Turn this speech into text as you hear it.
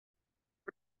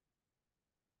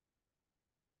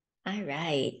All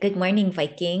right. Good morning,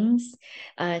 Vikings.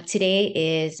 Today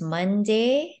is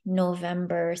Monday,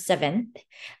 November 7th,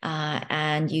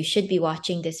 and you should be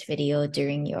watching this video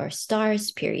during your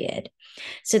STARS period.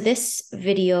 So this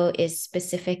video is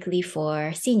specifically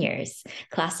for seniors,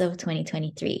 class of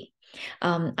 2023.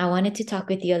 I wanted to talk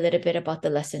with you a little bit about the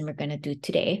lesson we're going to do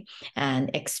today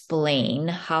and explain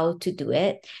how to do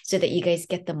it so that you guys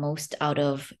get the most out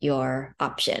of your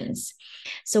options.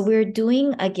 So we're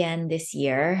doing again this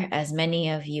year, as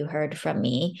many of you heard from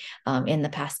me in the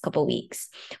past couple weeks,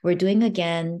 we're doing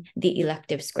again the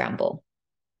elective scramble.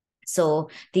 So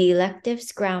the elective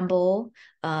scramble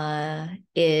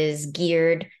is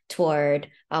geared toward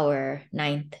our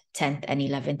 9th, 10th, and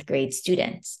 11th grade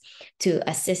students to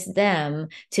assist them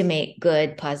to make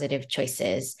good, positive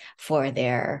choices for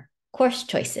their course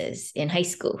choices in high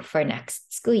school for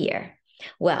next school year.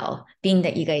 Well, being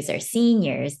that you guys are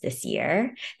seniors this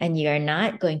year and you are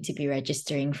not going to be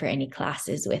registering for any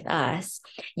classes with us,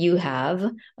 you have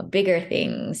bigger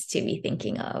things to be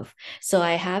thinking of. So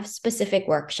I have specific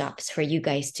workshops for you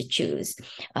guys to choose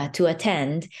to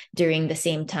attend during the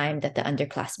same time that the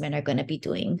underclassmen are going to be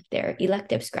doing their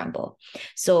elective scramble.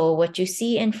 So what you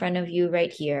see in front of you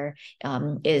right here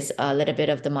is a little bit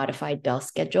of the modified bell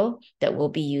schedule that we'll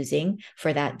be using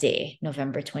for that day,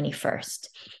 November 21st.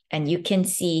 And you can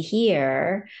see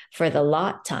here for the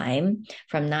lot time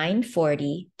from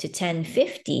 9:40 to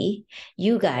 10:50,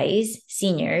 you guys,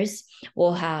 seniors,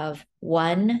 will have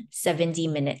one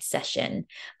 70-minute session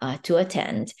to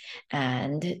attend.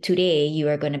 And today you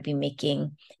are going to be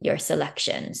making your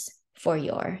selections for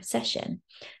your session.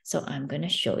 So I'm going to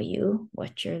show you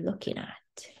what you're looking at.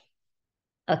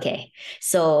 Okay,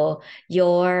 so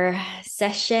your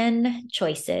session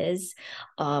choices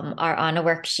are on a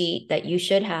worksheet that you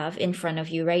should have in front of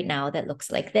you right now that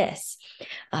looks like this.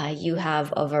 You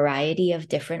have a variety of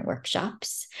different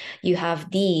workshops. You have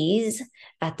these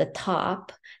at the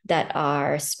top that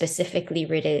are specifically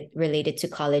related to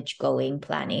college going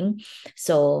planning.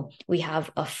 So we have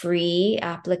a free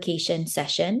application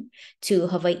session to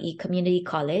Hawaii Community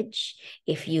College.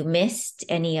 If you missed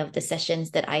any of the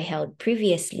sessions that I held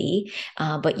previously,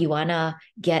 but you want to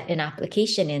get an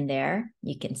application in there,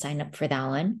 you can sign up for that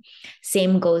one.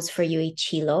 Same goes for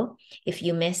Hilo. If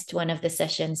you missed one of the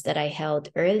sessions that I held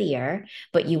earlier,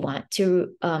 but you want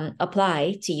to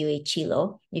apply to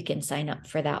Hilo, you can sign up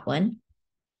for that one.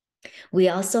 We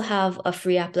also have a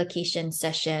free application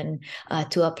session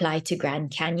to apply to Grand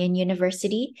Canyon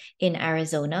University in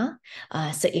Arizona.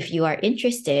 So if you are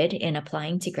interested in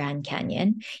applying to Grand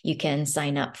Canyon, you can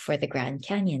sign up for the Grand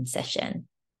Canyon session.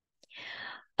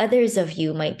 Others of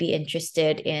you might be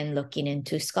interested in looking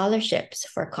into scholarships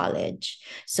for college.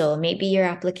 So maybe your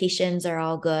applications are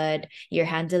all good, you're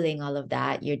handling all of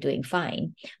that, you're doing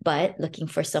fine, but looking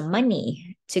for some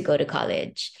money to go to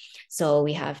college. So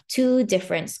we have two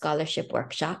different scholarship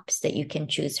workshops that you can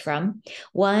choose from.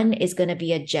 One is going to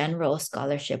be a general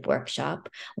scholarship workshop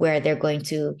where they're going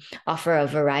to offer a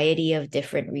variety of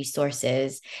different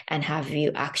resources and have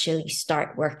you actually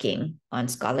start working on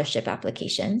scholarship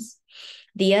applications.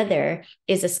 The other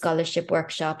is a scholarship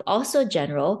workshop, also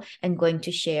general, and going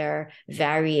to share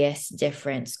various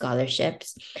different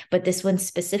scholarships. But this one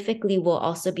specifically will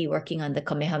also be working on the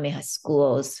Kamehameha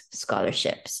Schools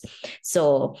scholarships.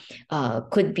 So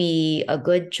could be a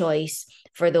good choice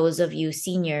for those of you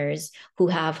seniors who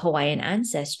have Hawaiian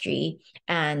ancestry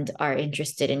and are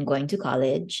interested in going to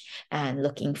college and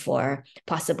looking for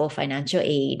possible financial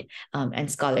aid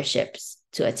and scholarships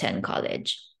to attend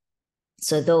college.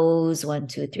 So those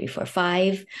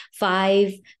 5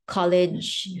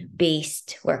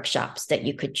 college-based workshops that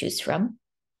you could choose from.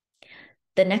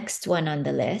 The next one on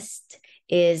the list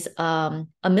is a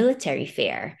military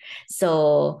fair.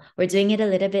 So we're doing it a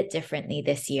little bit differently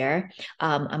this year.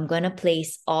 I'm going to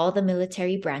place all the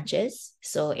military branches,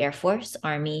 so Air Force,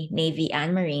 Army, Navy,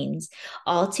 and Marines,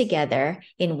 all together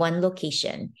in one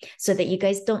location so that you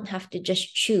guys don't have to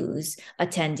just choose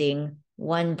attending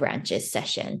one branch's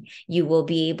session. You will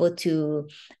be able to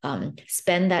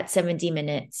spend that 70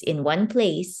 minutes in one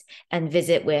place and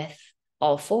visit with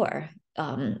all four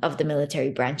of the military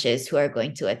branches who are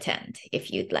going to attend if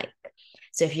you'd like.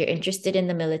 So if you're interested in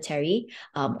the military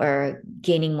or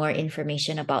gaining more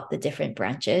information about the different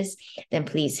branches, then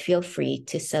please feel free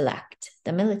to select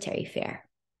the military fair.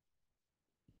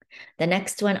 The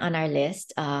next one on our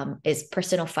list is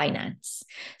personal finance.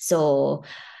 So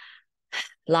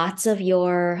lots of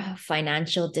your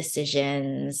financial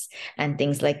decisions and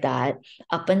things like that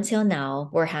up until now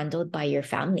were handled by your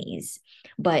families,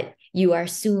 but you are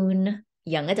soon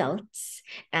young adults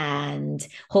and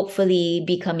hopefully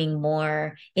becoming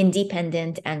more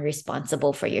independent and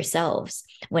responsible for yourselves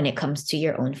when it comes to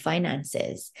your own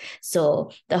finances.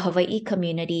 So the Hawaii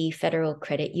Community Federal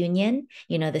Credit Union,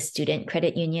 the student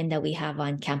credit union that we have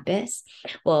on campus,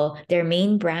 well, their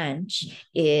main branch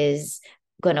is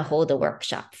going to hold a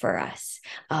workshop for us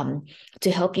to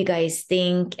help you guys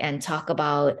think and talk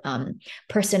about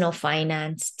personal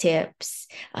finance tips,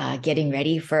 getting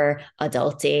ready for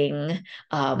adulting,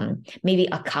 maybe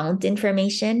account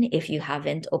information if you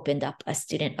haven't opened up a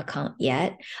student account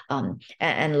yet,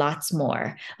 and lots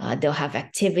more. They'll have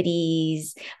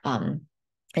activities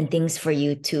and things for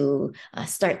you to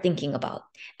start thinking about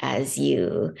as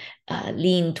you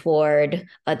lean toward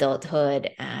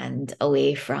adulthood and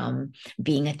away from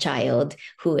being a child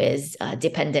who is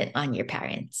dependent on your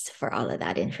parents for all of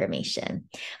that information.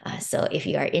 So if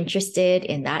you are interested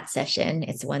in that session,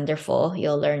 it's wonderful.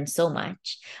 You'll learn so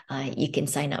much. You can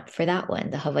sign up for that one,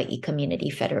 the Hawaii Community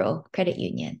Federal Credit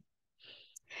Union.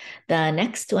 The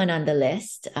next one on the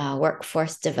list,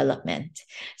 workforce development.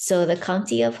 So the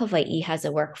County of Hawaii has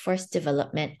a workforce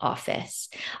development office,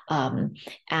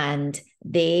 and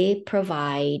they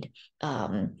provide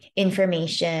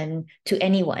information to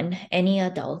anyone, any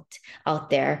adult out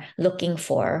there looking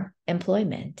for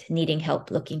employment, needing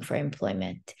help looking for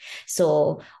employment.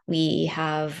 So we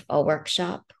have a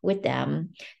workshop with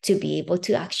them to be able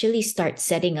to actually start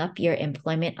setting up your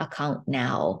employment account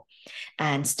now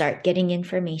and start getting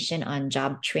information on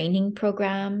job training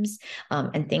programs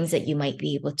and things that you might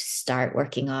be able to start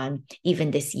working on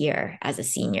even this year as a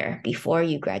senior before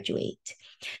you graduate.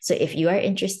 So if you are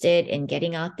interested in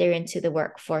getting out there into the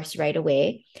workforce right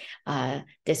away,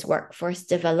 this workforce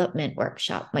development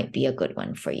workshop might be a good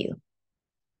one for you.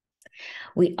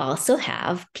 We also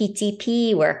have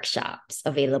PTP workshops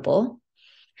available.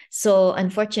 So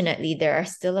unfortunately, there are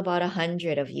still about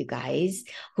 100 of you guys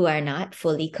who are not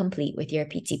fully complete with your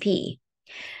PTP.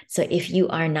 So if you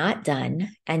are not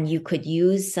done and you could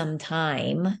use some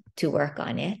time to work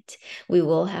on it, we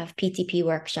will have PTP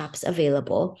workshops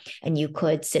available, and you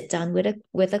could sit down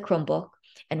with a Chromebook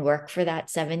and work for that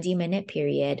 70-minute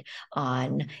period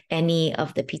on any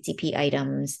of the PTP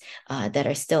items that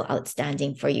are still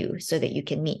outstanding for you so that you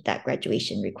can meet that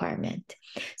graduation requirement.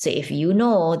 So if you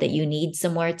know that you need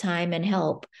some more time and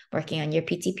help working on your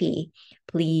PTP,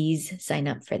 please sign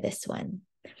up for this one.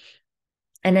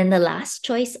 And then the last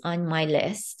choice on my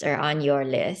list, or on your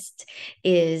list,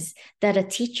 is that a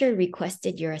teacher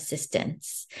requested your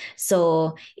assistance.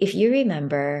 So if you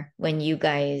remember when you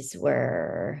guys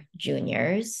were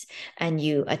juniors and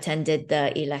you attended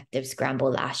the Elective Scramble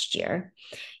last year,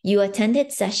 you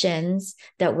attended sessions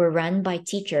that were run by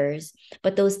teachers,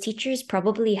 but those teachers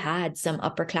probably had some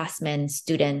upperclassmen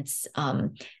students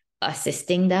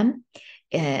assisting them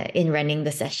in running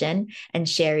the session and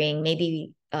sharing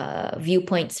maybe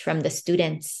viewpoints from the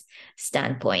student's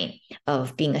standpoint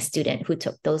of being a student who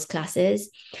took those classes.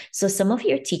 So some of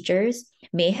your teachers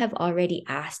may have already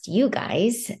asked you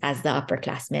guys as the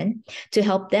upperclassmen to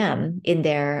help them in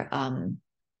their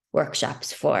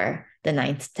workshops for the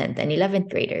 9th, 10th, and 11th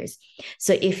graders.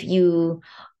 So if you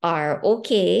are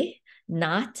okay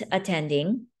not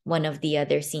attending one of the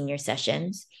other senior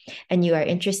sessions and you are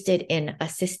interested in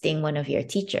assisting one of your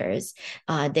teachers,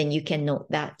 then you can note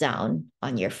that down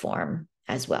on your form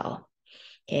as well.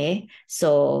 Okay,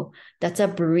 so that's a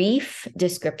brief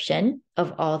description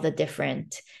of all the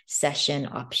different session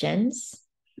options.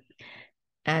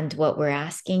 And what we're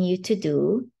asking you to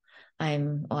do,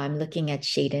 I'm looking at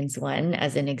Shaden's one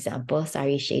as an example.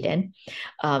 Sorry, Shaden.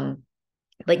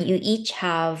 But you each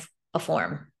have a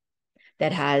form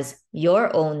that has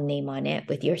your own name on it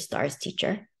with your STARS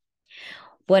teacher.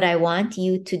 What I want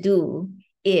you to do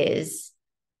is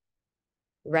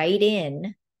write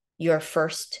in your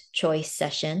first choice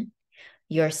session,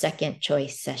 your second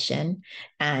choice session,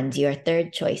 and your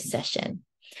third choice session.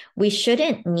 We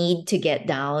shouldn't need to get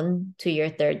down to your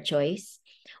third choice.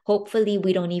 Hopefully,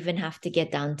 we don't even have to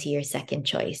get down to your second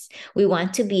choice. We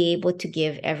want to be able to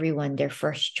give everyone their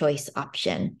first choice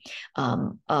option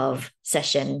of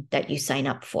session that you sign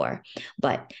up for.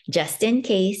 But just in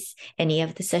case any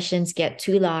of the sessions get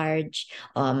too large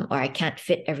or I can't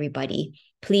fit everybody,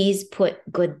 please put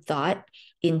good thought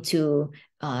into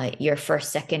your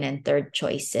first, second, and third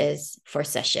choices for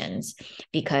sessions,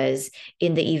 because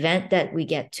in the event that we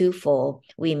get too full,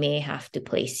 we may have to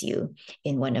place you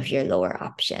in one of your lower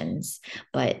options.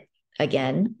 But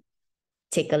again,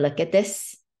 take a look at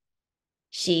this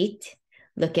sheet,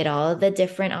 look at all the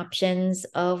different options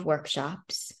of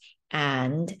workshops,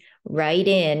 and write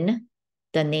in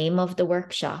the name of the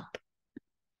workshop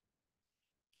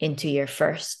into your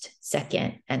first,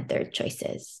 second, and third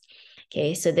choices.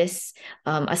 Okay, so this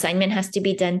assignment has to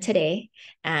be done today,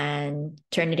 and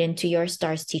turn it into your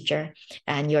STARS teacher,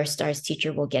 and your STARS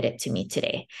teacher will get it to me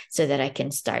today so that I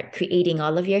can start creating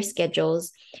all of your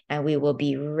schedules, and we will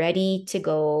be ready to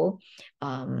go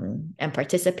and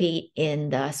participate in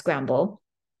the scramble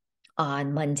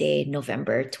on Monday,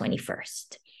 November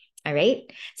 21st. All right.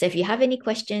 So if you have any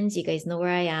questions, you guys know where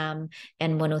I am.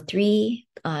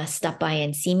 N103, stop by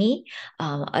and see me.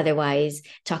 Otherwise,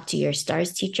 talk to your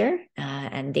STARS teacher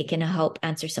and they can help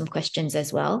answer some questions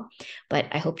as well. But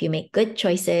I hope you make good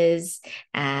choices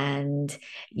and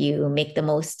you make the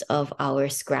most of our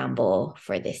scramble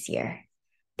for this year.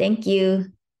 Thank you.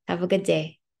 Have a good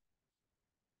day.